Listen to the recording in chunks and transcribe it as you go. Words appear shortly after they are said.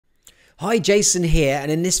Hi, Jason here,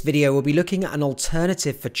 and in this video we'll be looking at an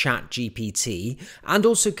alternative for ChatGPT and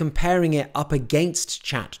also comparing it up against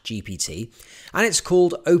ChatGPT, and it's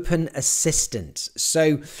called Open Assistant.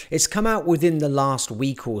 So it's come out within the last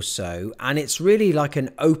week or so, and it's really like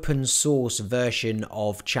an open source version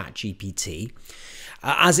of ChatGPT.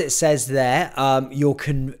 As it says there, your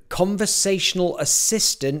conversational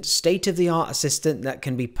assistant, state-of-the-art assistant that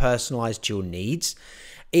can be personalized to your needs.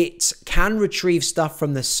 It can retrieve stuff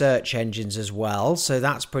from the search engines as well, so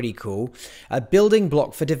that's pretty cool. A building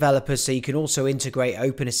block for developers, so you can also integrate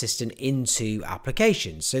Open Assistant into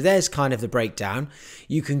applications. So there's kind of the breakdown.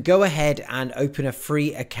 You can go ahead and open a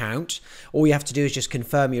free account. All you have to do is just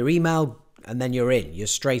confirm your email, and then you're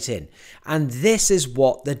straight in. And this is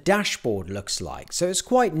what the dashboard looks like. So it's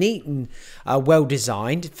quite neat and well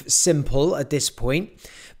designed, simple at this point.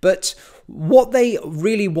 But what they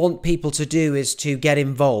really want people to do is to get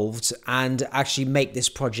involved and actually make this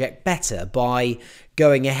project better by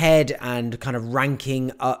going ahead and kind of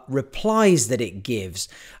ranking up replies that it gives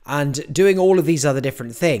and doing all of these other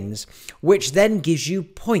different things, which then gives you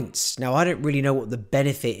points. Now, I don't really know what the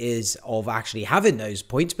benefit is of actually having those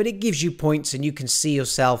points, but it gives you points and you can see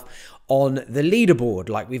yourself on the leaderboard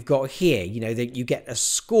like we've got here. You know, that you get a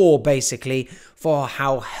score basically for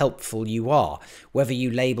how helpful you are, whether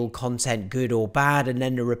you label content good or bad, and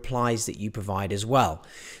then the replies that you provide as well.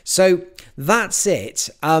 So that's it.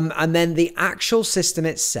 And then the actual system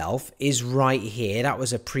itself is right here. That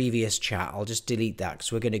was a previous chat. I'll just delete that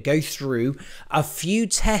because we're going to go through a few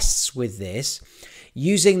tests with this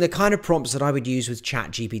using the kind of prompts that I would use with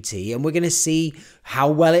ChatGPT, and we're going to see how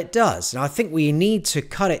well it does. And I think we need to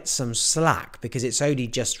cut it some slack because it's only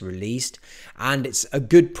just released, and it's a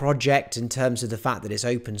good project in terms of the fact that it's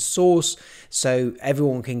open source, so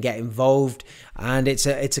everyone can get involved, and it's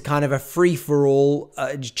a kind of a free-for-all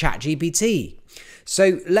ChatGPT.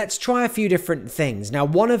 So let's try a few different things. Now,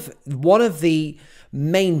 one of the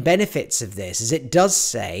main benefits of this is it does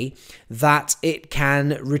say that it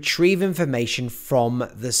can retrieve information from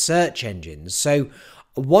the search engines. So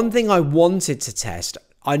one thing I wanted to test,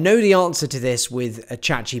 I know the answer to this with a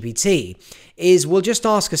ChatGPT, is we'll just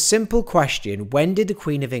ask a simple question: when did the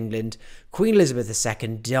Queen of England, Queen Elizabeth II,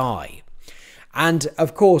 die? And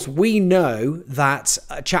of course, we know that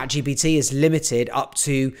ChatGPT is limited up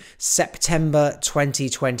to September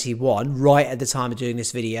 2021, right at the time of doing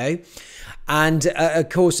this video. And of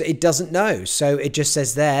course, it doesn't know. So it just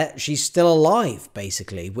says there, she's still alive,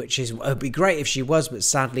 basically, which is, it'd be great if she was, but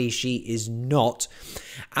sadly she is not.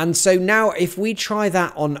 And so now if we try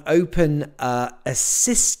that on Open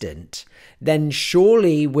Assistant, then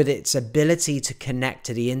surely with its ability to connect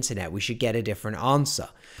to the internet, we should get a different answer.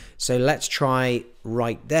 So let's try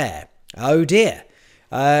right there. Oh dear.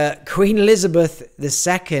 Queen Elizabeth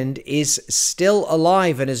II is still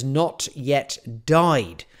alive and has not yet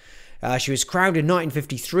died. She was crowned in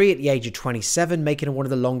 1953 at the age of 27, making her one of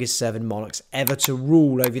the longest serving monarchs ever to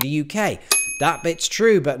rule over the UK. That bit's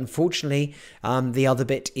true, but unfortunately, the other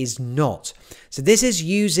bit is not. So this is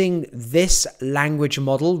using this language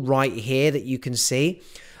model right here that you can see.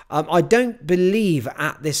 I don't believe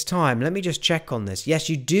at this time, let me just check on this. Yes,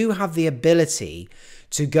 you do have the ability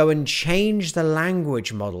to go and change the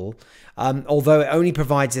language model, although it only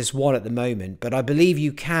provides this one at the moment, but I believe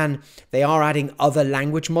you can. They are adding other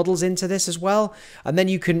language models into this as well, and then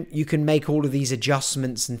you can make all of these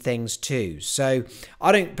adjustments and things too. So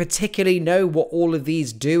I don't particularly know what all of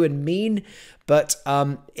these do and mean, but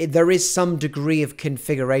there is some degree of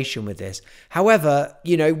configuration with this. However,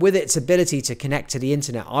 you know, with its ability to connect to the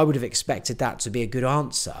internet, I would have expected that to be a good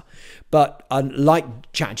answer. But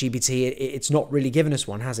unlike ChatGPT, it's not really given us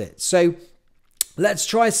one, has it? So let's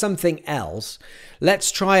try something else.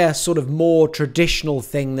 Let's try a sort of more traditional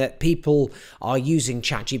thing that people are using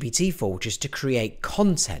ChatGPT for, which is to create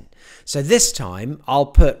content. So this time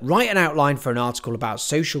I'll write an outline for an article about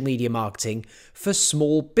social media marketing for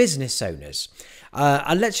small business owners.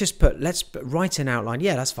 And let's write an outline.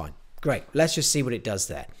 Yeah, that's fine. Great. Let's just see what it does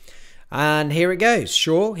there. And here it goes.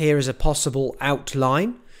 Sure. Here is a possible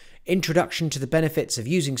outline. Introduction to the benefits of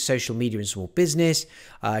using social media in small business,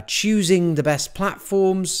 choosing the best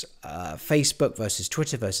platforms, Facebook versus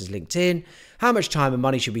Twitter versus LinkedIn, how much time and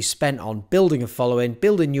money should be spent on building a following,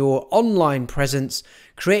 building your online presence,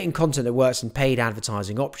 creating content that works, and paid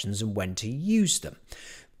advertising options and when to use them.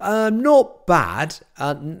 Not bad,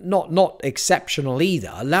 not exceptional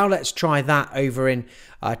either. Now let's try that over in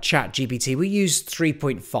ChatGPT. We used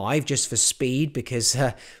 3.5 just for speed because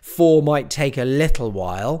 4 might take a little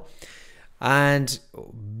while. And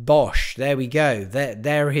bosh, there we go.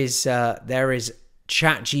 There is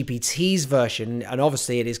ChatGPT's version, and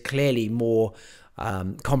obviously it is clearly more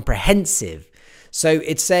comprehensive. So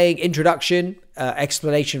it's saying introduction,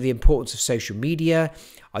 explanation of the importance of social media,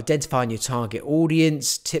 identifying your target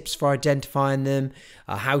audience, tips for identifying them,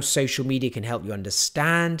 how social media can help you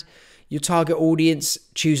understand your target audience,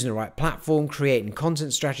 choosing the right platform, creating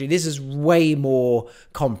content strategy. This is way more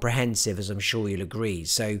comprehensive, as I'm sure you'll agree.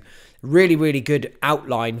 So really, really good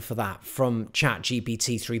outline for that from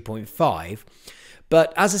ChatGPT 3.5.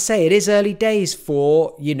 But as I say, it is early days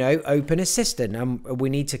for, Open Assistant, and we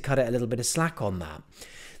need to cut it a little bit of slack on that.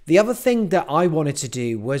 The other thing that I wanted to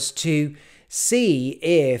do was to see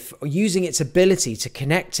if, using its ability to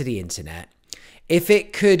connect to the internet, if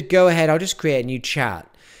it could go ahead, I'll just create a new chat,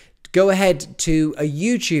 go ahead to a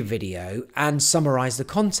YouTube video and summarize the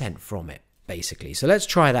content from it, basically. So let's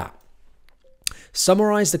try that.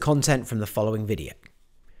 Summarize the content from the following video.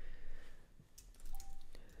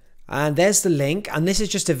 And there's the link. And this is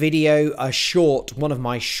just a video, a short, one of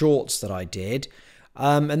my shorts that I did.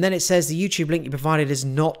 And then it says the YouTube link you provided is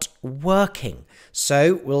not working.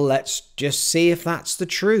 So let's just see if that's the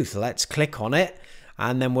truth. Let's click on it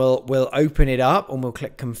and then we'll open it up and we'll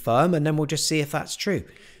click confirm and then we'll just see if that's true.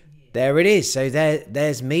 There it is. So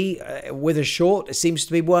there's me with a short. It seems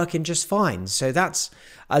to be working just fine. So that's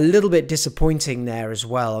a little bit disappointing there as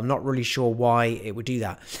well. I'm not really sure why it would do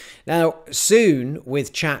that. Now, soon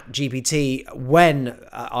with ChatGPT, when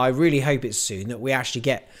I really hope it's soon, that we actually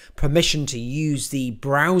get permission to use the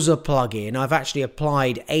browser plugin. I've actually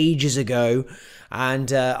applied ages ago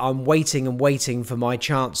and I'm waiting and waiting for my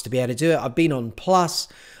chance to be able to do it. I've been on Plus.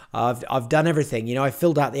 I've done everything. I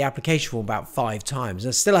filled out the application form about 5 times.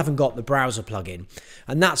 I still haven't got the browser plugin.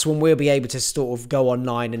 And that's when we'll be able to sort of go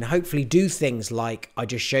online and hopefully do things like I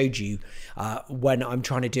just showed you when I'm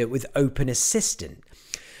trying to do it with Open Assistant.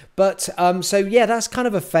 But so yeah, that's kind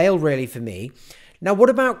of a fail really for me. Now, what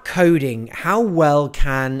about coding? How well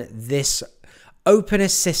can this Open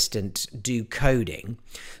Assistant do coding?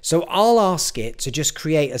 So I'll ask it to just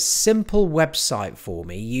create a simple website for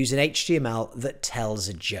me using HTML that tells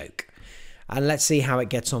a joke. And let's see how it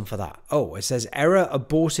gets on for that. Oh, it says error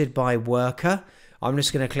aborted by worker. I'm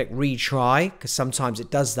just going to click retry because sometimes it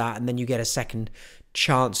does that and then you get a second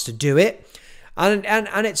chance to do it. And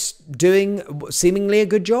it's doing seemingly a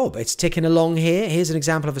good job. It's ticking along here. Here's an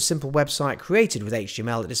example of a simple website created with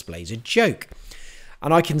HTML that displays a joke.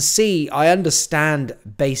 And I can see, I understand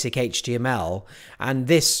basic HTML, and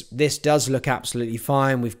this does look absolutely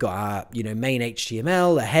fine. We've got our, main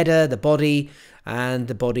HTML, the header, the body, and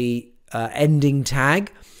the body ending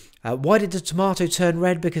tag. Why did the tomato turn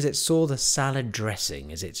red? Because it saw the salad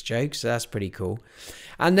dressing as its joke, so that's pretty cool.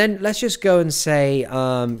 And then let's just go and say,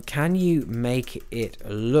 can you make it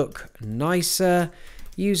look nicer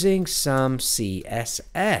using some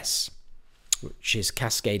CSS, which is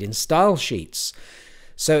cascading style sheets.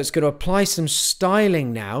 So it's going to apply some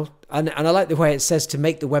styling now. And I like the way it says to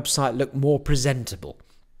make the website look more presentable.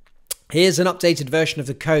 Here's an updated version of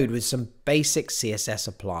the code with some basic CSS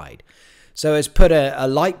applied. So it's put a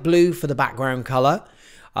light blue for the background color,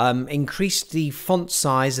 increased the font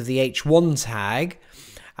size of the H1 tag,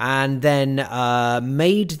 and then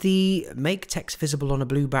make text visible on a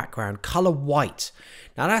blue background, color white.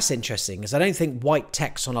 Now that's interesting because I don't think white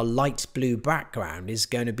text on a light blue background is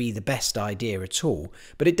going to be the best idea at all,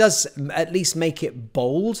 but it does at least make it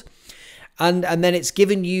bold. And then it's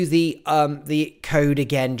given you the code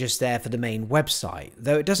again just there for the main website,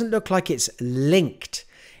 though it doesn't look like it's linked.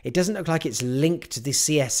 It doesn't look like it's linked the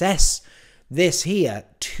CSS this here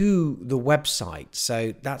to the website.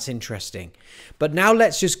 So that's interesting. But now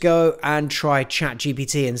let's just go and try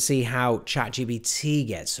ChatGPT and see how ChatGPT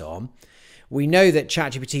gets on. We know that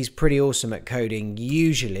ChatGPT is pretty awesome at coding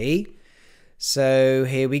usually. So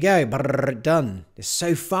here we go. Done. It's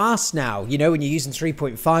so fast now, when you're using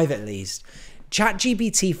 3.5 at least.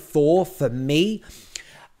 ChatGPT 4 for me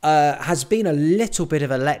has been a little bit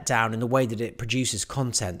of a letdown in the way that it produces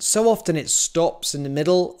content. So often it stops in the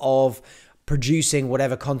middle of producing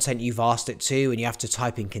whatever content you've asked it to and you have to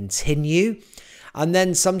type in continue. And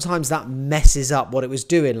then sometimes that messes up what it was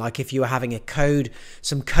doing. Like if you were having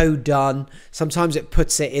some code done, sometimes it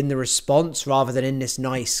puts it in the response rather than in this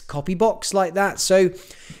nice copy box like that. So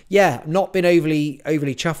yeah, not been overly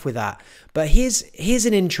chuffed with that. But here's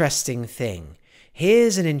an interesting thing.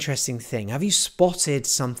 Here's an interesting thing. Have you spotted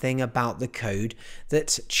something about the code that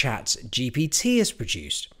ChatGPT has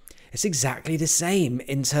produced? It's exactly the same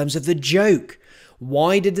in terms of the joke.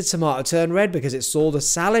 Why did the tomato turn red? Because it saw the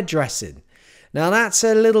salad dressing. Now that's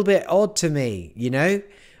a little bit odd to me,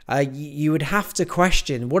 you would have to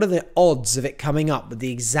question, what are the odds of it coming up with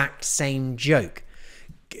the exact same joke?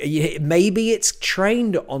 Maybe it's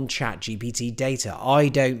trained on ChatGPT data, I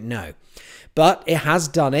don't know. but it has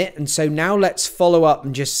done it. And so now let's follow up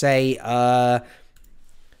and just say,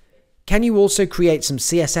 can you also create some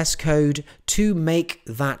CSS code to make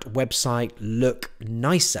that website look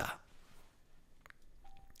nicer?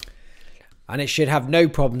 And it should have no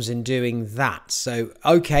problems in doing that. So,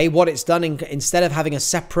 okay, what it's done, instead of having a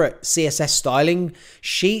separate CSS styling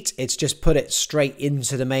sheet, it's just put it straight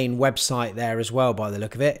into the main website there as well, by the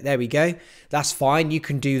look of it. There we go. That's fine. You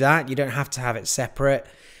can do that. You don't have to have it separate.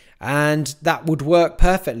 And that would work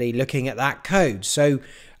perfectly looking at that code. So,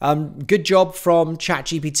 good job from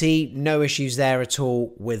ChatGPT. No issues there at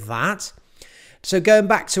all with that. So going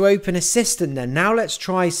back to Open Assistant then, now let's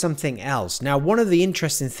try something else. Now, one of the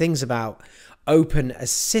interesting things about Open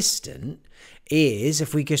Assistant is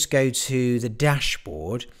if we just go to the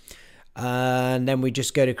dashboard and then we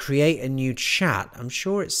just go to create a new chat, I'm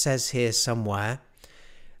sure it says here somewhere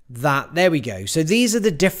that, there we go. So these are the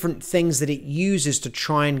different things that it uses to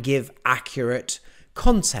try and give accurate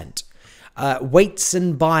content. Weights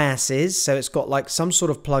and biases, so it's got like some sort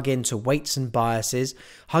of plugin to weights and biases,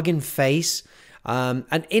 Hugging Face.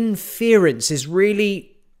 And inference is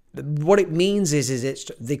really what it means is it's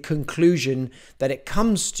the conclusion that it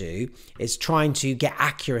comes to is trying to get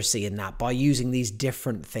accuracy in that by using these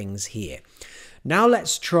different things here. Now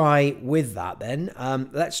let's try with that then.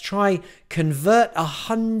 Let's try convert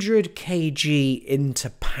 100 kg into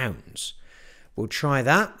pounds. We'll try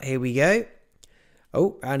that. Here we go.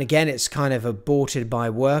 Oh, and again, it's kind of aborted by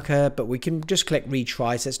worker, but we can just click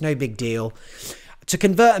retry, so it's no big deal. To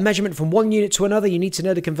convert a measurement from one unit to another, you need to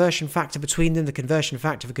know the conversion factor between them. The conversion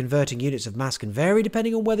factor for converting units of mass can vary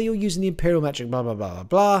depending on whether you're using the imperial metric, blah, blah, blah, blah,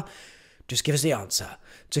 blah. Just give us the answer.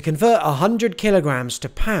 To convert 100 kilograms to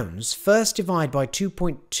pounds, first divide by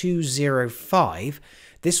 2.205.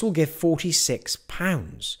 This will give 46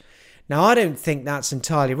 pounds. Now, I don't think that's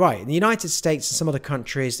entirely right. In the United States and some other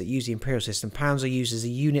countries that use the imperial system, pounds are used as a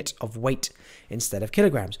unit of weight instead of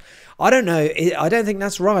kilograms. I don't know. I don't think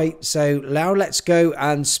that's right. So now let's go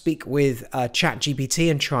and speak with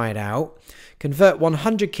ChatGPT and try it out. Convert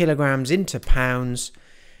 100 kilograms into pounds.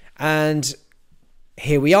 And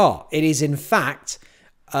here we are. It is, in fact,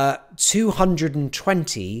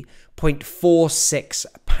 220.46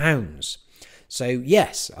 pounds. So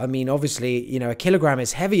yes, I mean, obviously, you know, a kilogram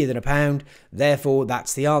is heavier than a pound, therefore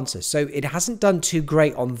that's the answer. So it hasn't done too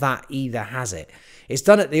great on that either, has it? It's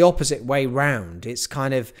done it the opposite way round. It's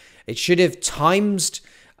kind of, it should have times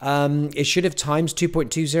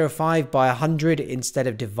 2.205 by 100 instead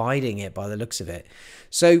of dividing it by the looks of it.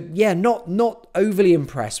 So yeah, not overly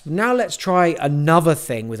impressed. Now let's try another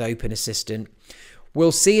thing with Open Assistant.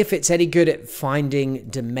 We'll see if it's any good at finding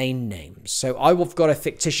domain names. So I've got a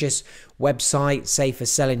fictitious website, say for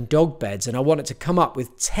selling dog beds, and I want it to come up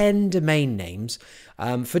with 10 domain names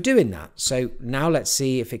for doing that. So now let's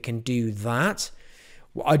see if it can do that.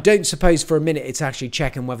 I don't suppose for a minute it's actually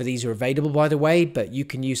checking whether these are available, by the way, but you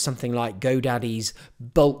can use something like GoDaddy's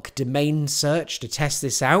bulk domain search to test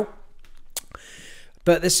this out.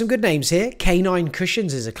 But there's some good names here. Canine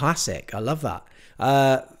Cushions is a classic. I love that.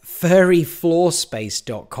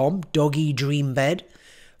 Furryfloorspace.com, Doggy Dream Bed,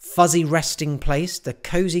 Fuzzy Resting Place,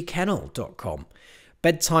 thecozy.kennel.com,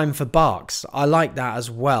 Bedtime for Barks. I like that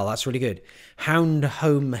as well. That's really good. Hound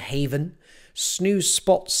Home Haven, Snooze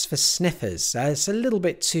Spots for Sniffers. It's a little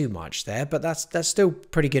bit too much there, but that's still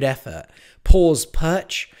pretty good effort. Paws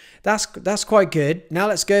Perch. That's quite good. Now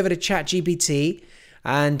let's go over to ChatGPT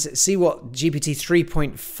and see what GPT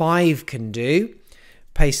 3.5 can do.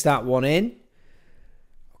 Paste that one in.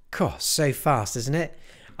 Gosh, so fast, isn't it?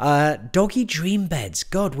 Doggy Dream Beds.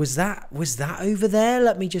 God, was that over there?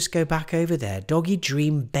 Let me just go back over there. Doggy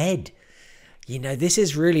Dream Bed. You know, this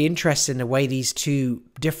is really interesting the way these two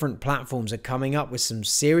different platforms are coming up with some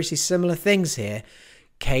seriously similar things here.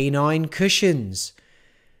 Canine Cushions.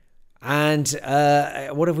 And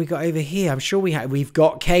what have we got over here? I'm sure we've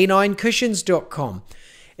got caninecushions.com.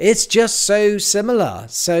 It's just so similar,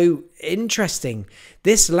 so interesting.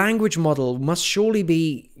 This language model must surely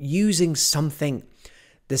be using something,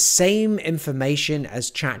 the same information as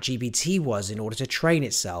ChatGPT was in order to train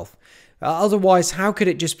itself. Otherwise, how could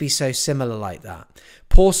it just be so similar like that?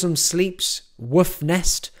 Pawsome Sleeps, Woof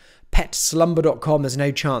Nest, petslumber.com. There's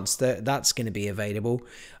no chance that that's going to be available.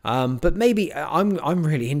 But maybe I'm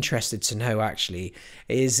really interested to know actually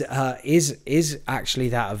is actually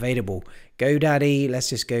that available? GoDaddy, let's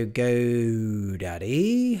just go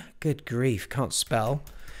GoDaddy. Good grief, can't spell.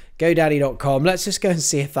 GoDaddy.com. Let's just go and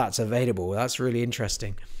see if that's available. That's really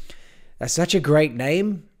interesting. That's such a great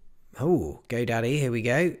name. Oh, GoDaddy, here we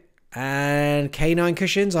go. And Canine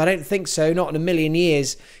Cushions, I don't think so, not in a million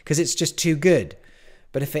years, because it's just too good.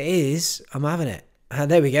 But if it is, I'm having it.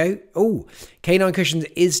 There we go. Oh, Canine Cushions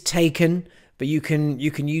is taken, but you can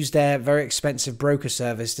use their very expensive broker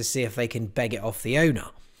service to see if they can beg it off the owner.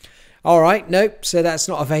 All right, nope, so that's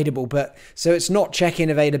not available, but so it's not checking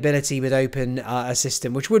availability with Open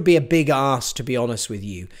Assistant, which would be a big ask, to be honest with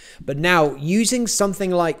you. But now, using something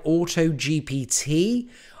like AutoGPT,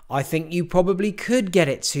 I think you probably could get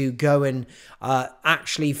it to go and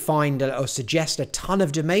actually find or suggest a ton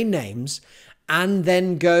of domain names and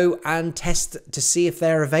then go and test to see if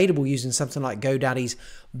they're available using something like GoDaddy's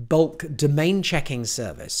bulk domain checking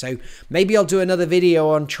service. So maybe I'll do another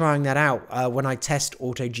video on trying that out when I test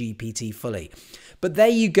AutoGPT fully. But there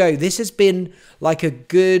you go. This has been like a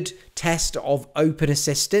good test of Open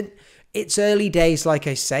Assistant. It's early days, like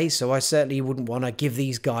I say, so I certainly wouldn't want to give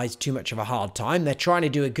these guys too much of a hard time. They're trying to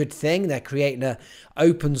do a good thing. They're creating an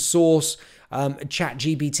open source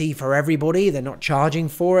ChatGPT for everybody. They're not charging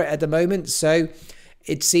for it at the moment, so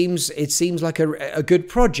it seems like a good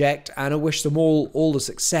project, and I wish them all the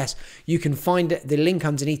success. You can find the link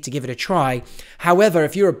underneath to give it a try. However,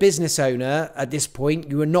 if you're a business owner at this point,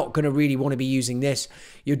 you are not going to really want to be using this.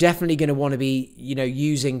 You're definitely going to want to be,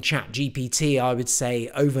 using ChatGPT, I would say,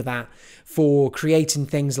 over that for creating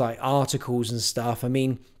things like articles and stuff. I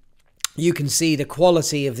mean, you can see the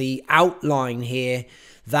quality of the outline here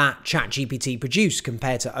that ChatGPT produced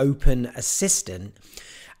compared to Open Assistant.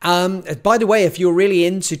 By the way, if you're really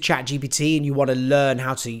into ChatGPT and you want to learn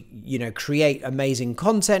how to, create amazing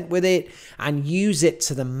content with it and use it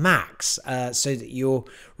to the max, so that you're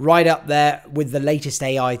right up there with the latest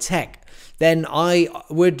AI tech, then I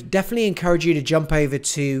would definitely encourage you to jump over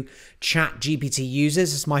to ChatGPT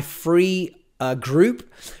Users. It's my free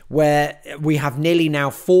group where we have nearly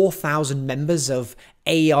now 4,000 members of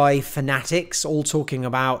AI fanatics, all talking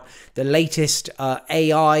about the latest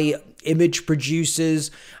AI image producers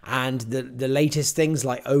and the latest things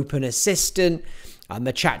like Open Assistant and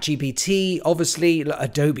the ChatGPT, obviously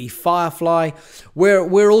Adobe Firefly.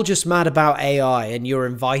 We're all just mad about AI, and you're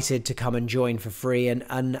invited to come and join for free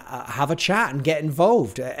and have a chat and get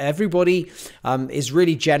involved. Everybody is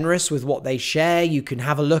really generous with what they share. You can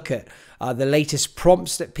have a look at the latest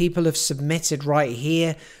prompts that people have submitted right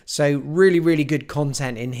here. So really good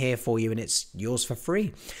content in here for you, and it's yours for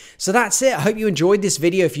free. So that's it. I hope you enjoyed this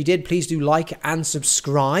video. If you did, please do like and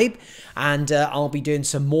subscribe, and I'll be doing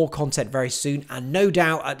some more content very soon. And no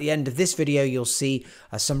doubt at the end of this video, you'll see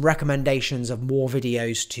some recommendations of more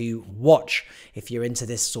videos to watch if you're into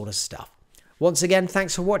this sort of stuff. Once again,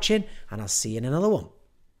 thanks for watching, and I'll see you in another one.